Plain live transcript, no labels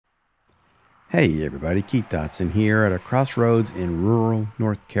Hey everybody, Keith Dotson here at a crossroads in rural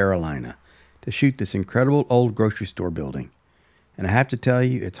North Carolina to shoot this incredible old grocery store building. And I have to tell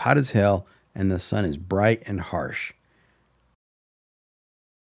you, it's hot as hell and the sun is bright and harsh.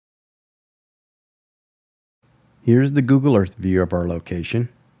 Here's the Google Earth view of our location.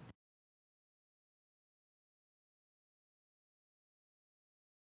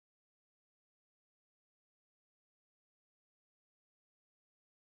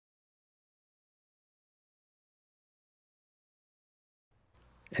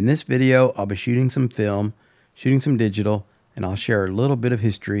 In this video, I'll be shooting some film, shooting some digital, and I'll share a little bit of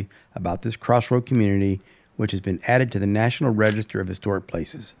history about this crossroad community, which has been added to the National Register of Historic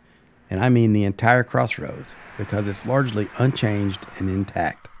Places. And I mean the entire crossroads, because it's largely unchanged and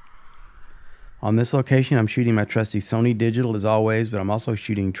intact. On this location, I'm shooting my trusty Sony digital as always, but I'm also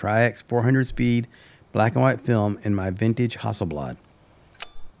shooting Tri-X 400 speed black and white film in my vintage Hasselblad.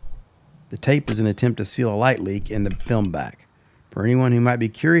 The tape is an attempt to seal a light leak in the film back. For anyone who might be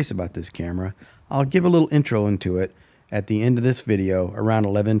curious about this camera, I'll give a little intro into it at the end of this video around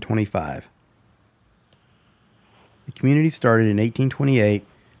 11:25. The community started in 1828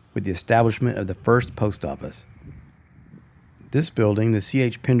 with the establishment of the first post office. This building, the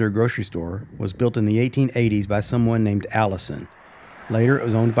C.H Pender Grocery Store, was built in the 1880s by someone named Allison. Later it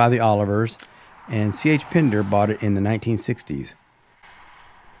was owned by the Olivers, and C.H Pender bought it in the 1960s.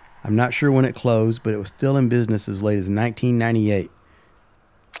 I'm not sure when it closed, but it was still in business as late as 1998.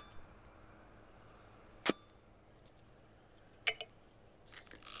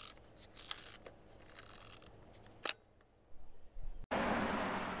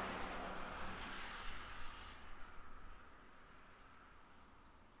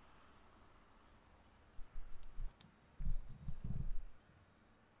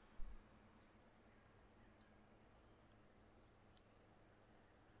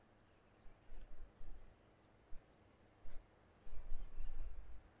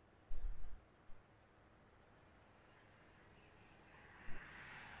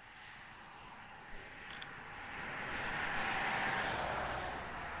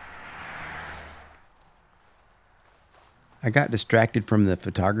 I got distracted from the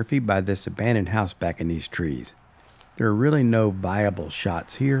photography by this abandoned house back in these trees. There are really no viable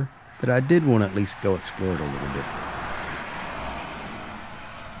shots here, but I did want to at least go explore it a little bit.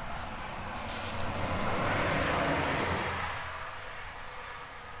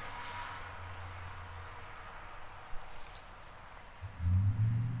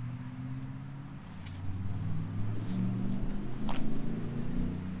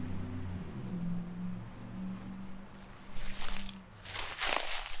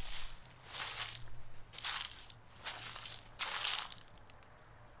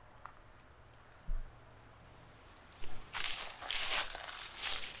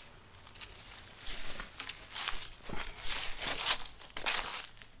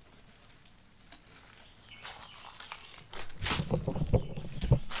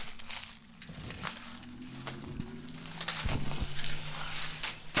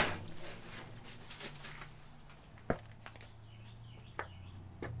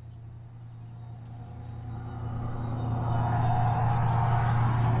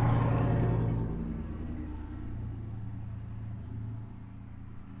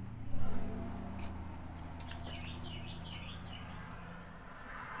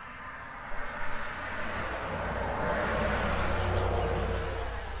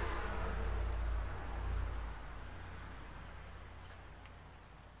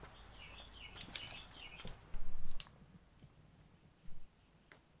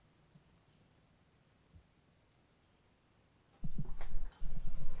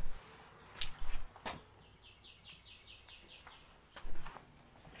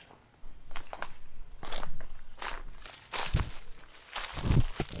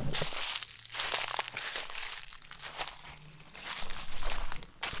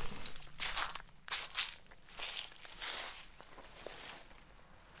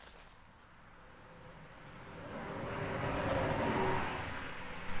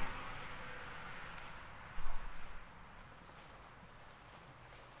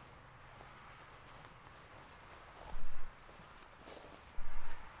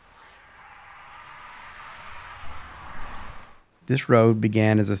 This road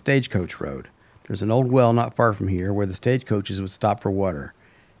began as a stagecoach road. There's an old well not far from here where the stagecoaches would stop for water.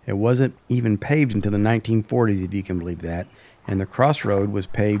 It wasn't even paved until the 1940s, if you can believe that, and the crossroad was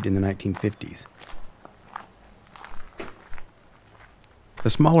paved in the 1950s. The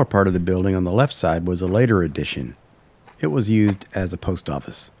smaller part of the building on the left side was a later addition. It was used as a post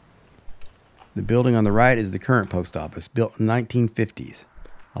office. The building on the right is the current post office, built in the 1950s.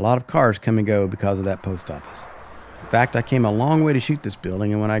 A lot of cars come and go because of that post office. In fact, I came a long way to shoot this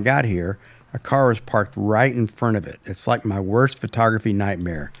building, and when I got here, a car was parked right in front of it. It's like my worst photography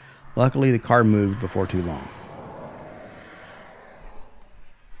nightmare. Luckily, the car moved before too long.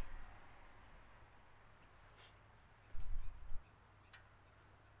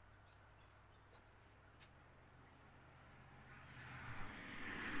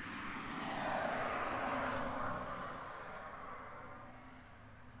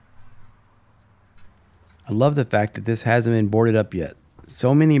 I love the fact that this hasn't been boarded up yet.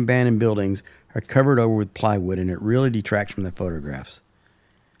 So many abandoned buildings are covered over with plywood, and it really detracts from the photographs.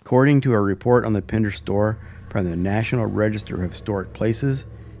 According to a report on the Pender Store from the National Register of Historic Places,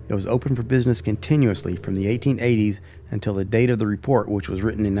 it was open for business continuously from the 1880s until the date of the report, which was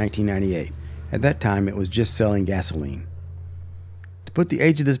written in 1998. At that time, it was just selling gasoline. To put the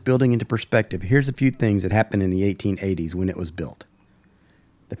age of this building into perspective, here's a few things that happened in the 1880s when it was built.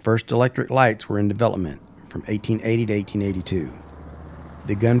 The first electric lights were in development from 1880 to 1882.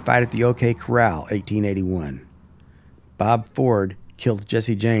 The gunfight at the OK Corral, 1881. Bob Ford killed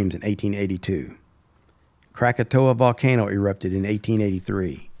Jesse James in 1882. Krakatoa volcano erupted in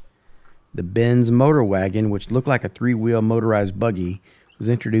 1883. The Benz motor wagon, which looked like a three-wheel motorized buggy, was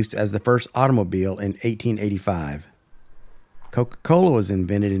introduced as the first automobile in 1885. Coca-Cola was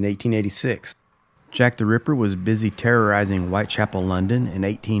invented in 1886. Jack the Ripper was busy terrorizing Whitechapel, London in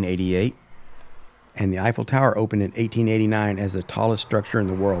 1888. And the Eiffel Tower opened in 1889 as the tallest structure in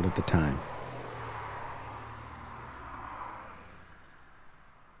the world at the time.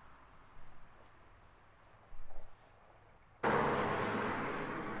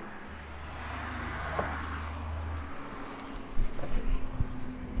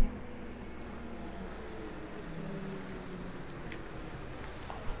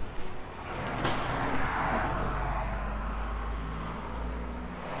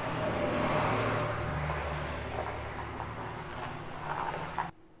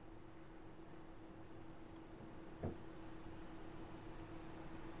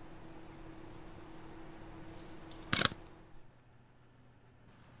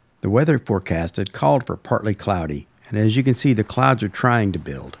 The weather forecast had called for partly cloudy, and as you can see, the clouds are trying to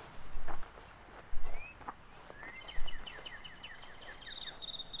build.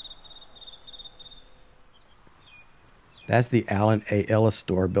 That's the Allen A. Ellis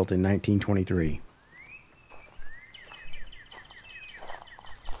Store, built in 1923.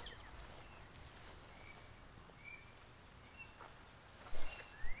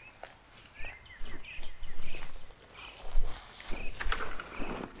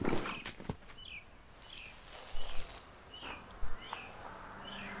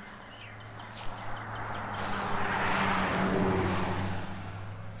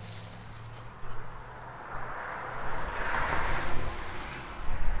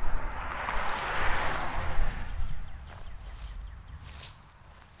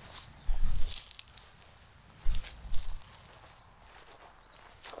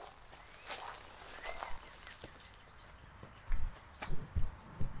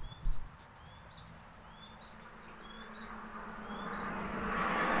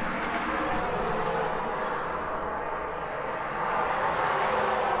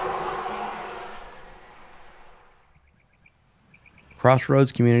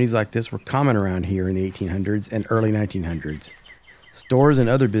 Crossroads communities like this were common around here in the 1800s and early 1900s. Stores and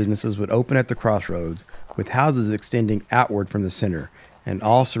other businesses would open at the crossroads, with houses extending outward from the center, and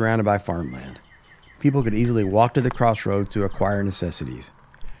all surrounded by farmland. People could easily walk to the crossroads to acquire necessities.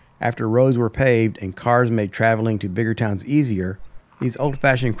 After roads were paved and cars made traveling to bigger towns easier, these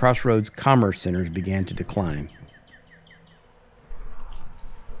old-fashioned crossroads commerce centers began to decline.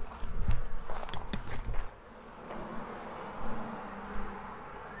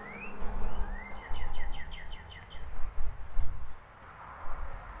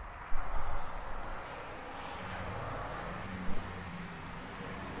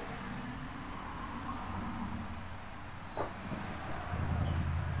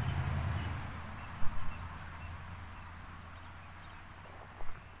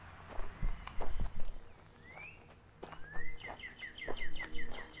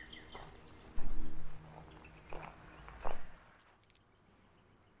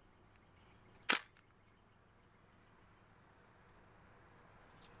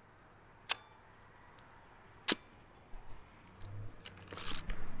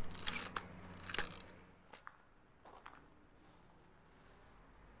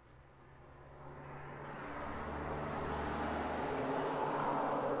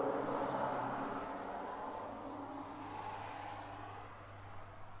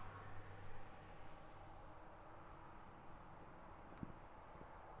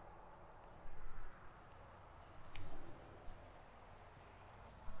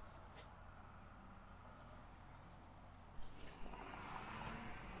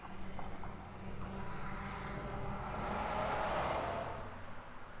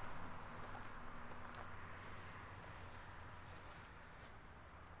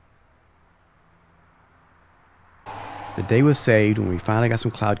 The day was saved when we finally got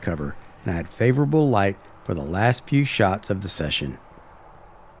some cloud cover, and I had favorable light for the last few shots of the session.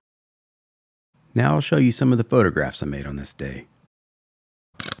 Now I'll show you some of the photographs I made on this day.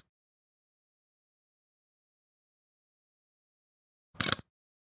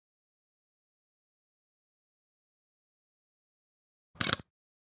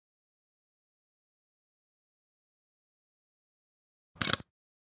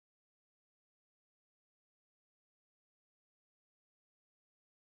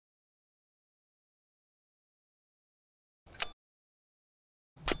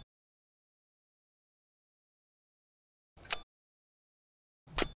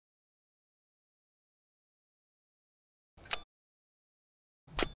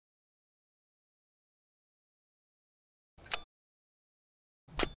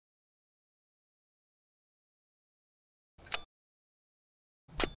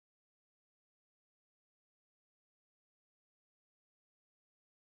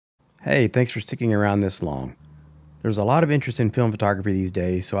 Hey, thanks for sticking around this long. There's a lot of interest in film photography these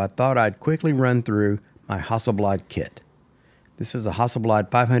days, so I thought I'd quickly run through my Hasselblad kit. This is a Hasselblad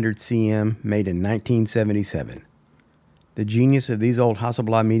 500 cm made in 1977. The genius of these old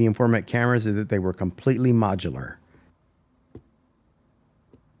Hasselblad medium format cameras is that they were completely modular.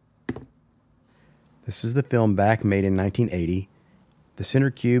 This is the film back made in 1980. The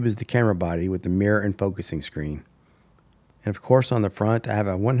center cube is the camera body with the mirror and focusing screen. And of course on the front I have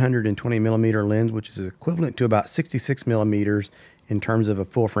a 120mm lens, which is equivalent to about 66mm in terms of a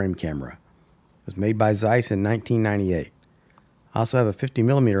full frame camera. It was made by Zeiss in 1998. I also have a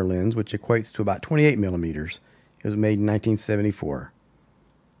 50mm lens, which equates to about 28mm. It was made in 1974.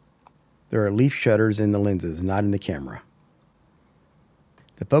 There are leaf shutters in the lenses, not in the camera.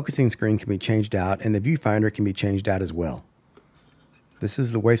 The focusing screen can be changed out, and the viewfinder can be changed out as well. This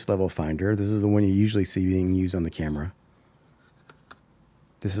is the waist level finder. This is the one you usually see being used on the camera.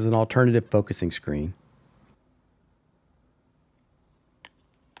 This is an alternative focusing screen.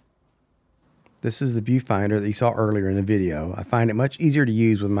 This is the viewfinder that you saw earlier in the video. I find it much easier to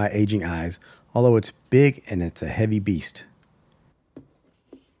use with my aging eyes, although it's big and it's a heavy beast.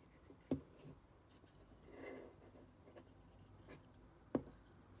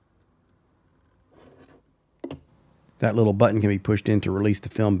 That little button can be pushed in to release the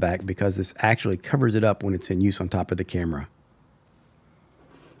film back because this actually covers it up when it's in use on top of the camera.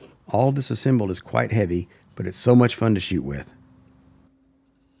 All of this assembled is quite heavy, but it's so much fun to shoot with.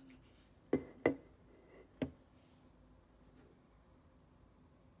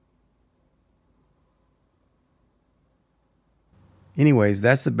 Anyways,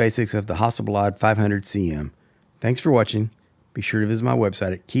 that's the basics of the Hasselblad 500 cm. Thanks for watching. Be sure to visit my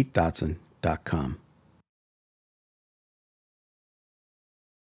website at keithdotson.com.